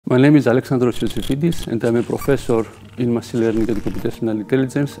My name is Alexandros Iosifidis, and I'm a professor in machine learning and computational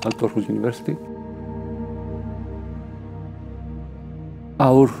intelligence at Aarhus University.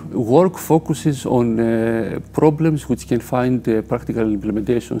 Our work focuses on problems which can find practical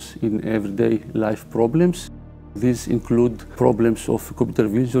implementations in everyday life problems. These include problems of computer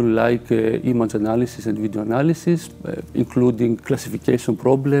vision like image analysis and video analysis, including classification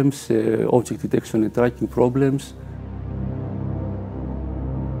problems, object detection and tracking problems.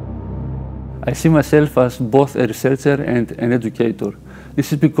 I see myself as both a researcher and an educator.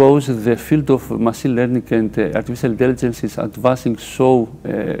 This is because the field of machine learning and artificial intelligence is advancing so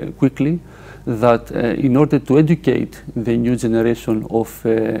quickly that in order to educate the new generation of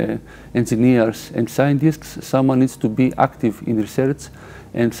engineers and scientists, someone needs to be active in research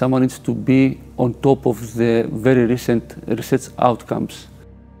and someone needs to be on top of the very recent research outcomes.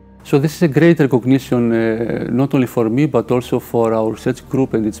 So this is a great recognition not only for me but also for our research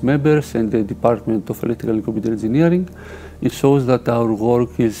group and its members and the Department of Electrical and Computer Engineering. It shows that our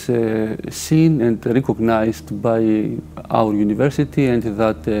work is seen and recognized by our university and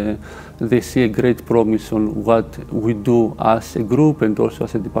that they see a great promise on what we do as a group and also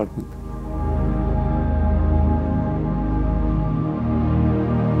as a department.